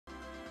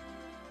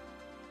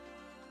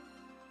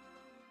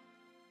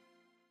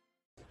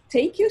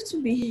thank you to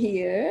be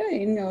here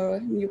in your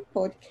new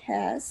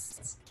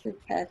podcast, The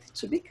Path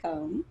to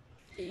Become.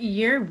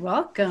 You're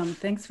welcome.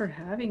 Thanks for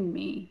having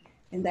me.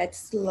 And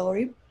that's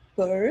Lori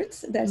Bird.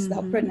 That's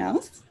not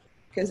pronounced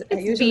because I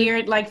It's usually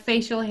beard, like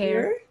facial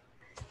hair.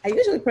 I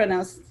usually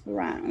pronounce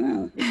wrong.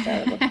 Oh, it's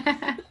terrible.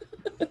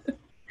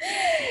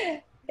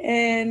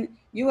 And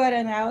you are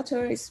an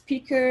author, a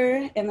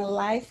speaker, and a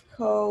life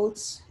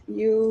coach.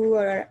 You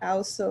are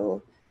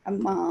also a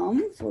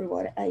mom, for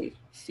what I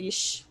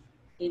fish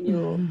in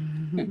your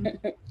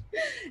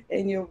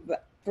in your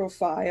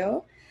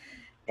profile.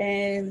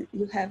 And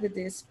you have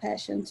this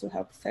passion to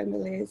help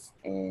families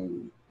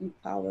and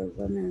empower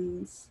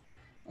women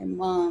and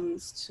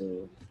moms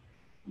to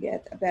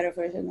get a better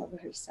version of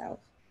herself.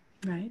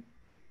 Right.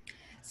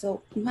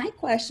 So my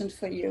question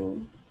for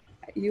you,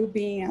 you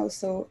being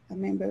also a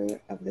member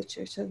of the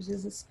Church of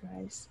Jesus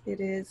Christ,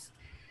 it is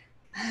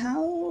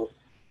how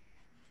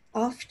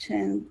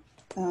often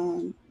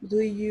do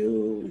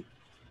you,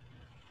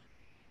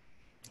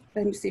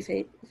 let me see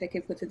if I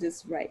can put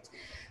this right.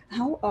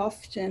 How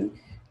often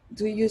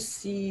do you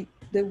see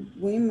the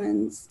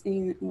women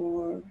in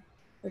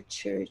our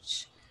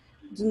church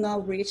do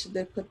not reach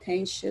their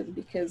potential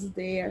because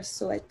they are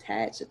so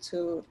attached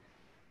to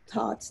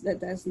thoughts that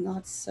does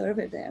not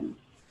serve them?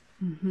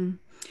 Mm-hmm.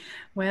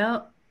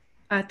 Well,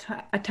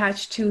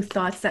 attached to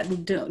thoughts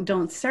that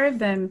don't serve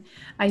them,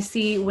 I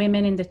see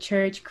women in the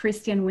church,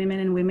 Christian women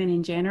and women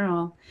in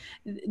general,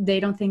 they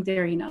don't think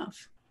they're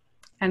enough.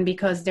 And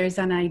because there's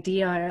an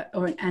idea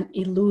or an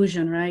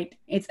illusion, right?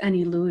 It's an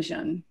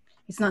illusion.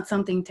 It's not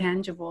something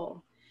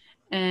tangible.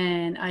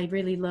 And I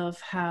really love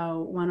how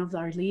one of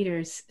our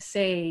leaders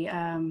say,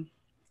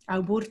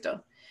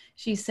 Alberto,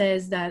 she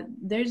says that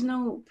there's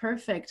no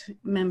perfect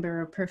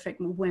member or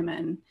perfect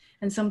women.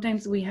 And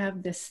sometimes we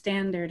have this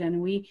standard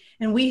and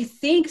we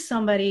think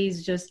somebody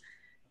is just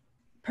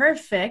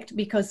perfect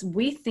because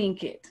we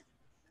think it,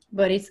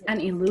 but it's an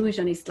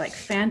illusion. It's like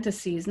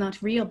fantasy. It's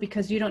not real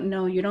because you don't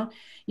know,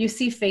 you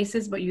see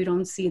faces, but you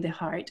don't see the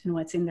heart and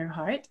what's in their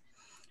heart.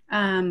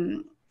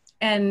 And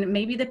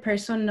maybe the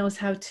person knows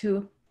how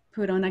to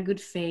put on a good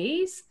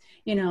face,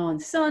 on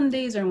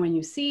Sundays or when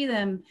you see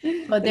them,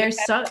 but they're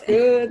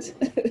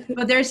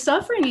but they're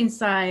suffering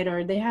inside,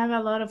 or they have a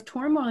lot of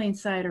turmoil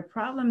inside or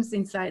problems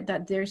inside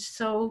that they're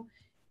so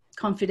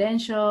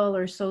confidential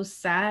or so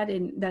sad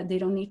and that they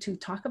don't need to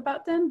talk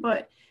about them,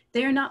 but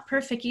they're not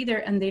perfect either.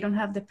 And they don't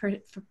have the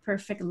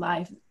perfect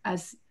life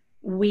as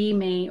we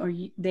may, or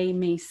they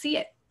may see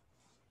it.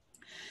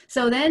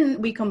 So then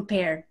we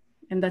compare.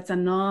 And that's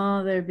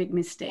another big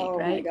mistake,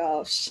 right? Oh my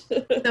gosh.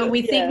 So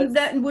we think Yes.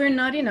 that we're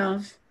not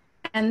enough.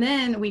 And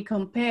then we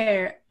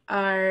compare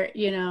our,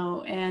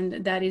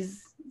 and that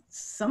is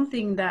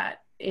something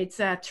that it's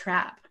a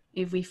trap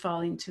if we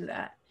fall into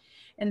that.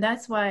 And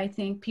that's why I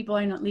think people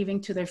are not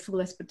living to their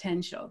fullest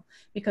potential,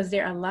 because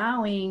they're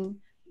allowing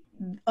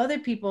other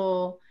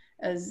people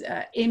as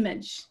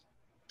image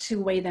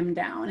to weigh them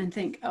down and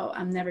think, oh,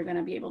 I'm never going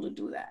to be able to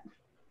do that.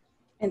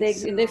 And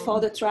they fall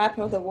the trap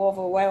of the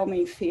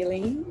overwhelming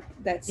feeling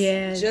that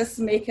just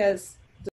make us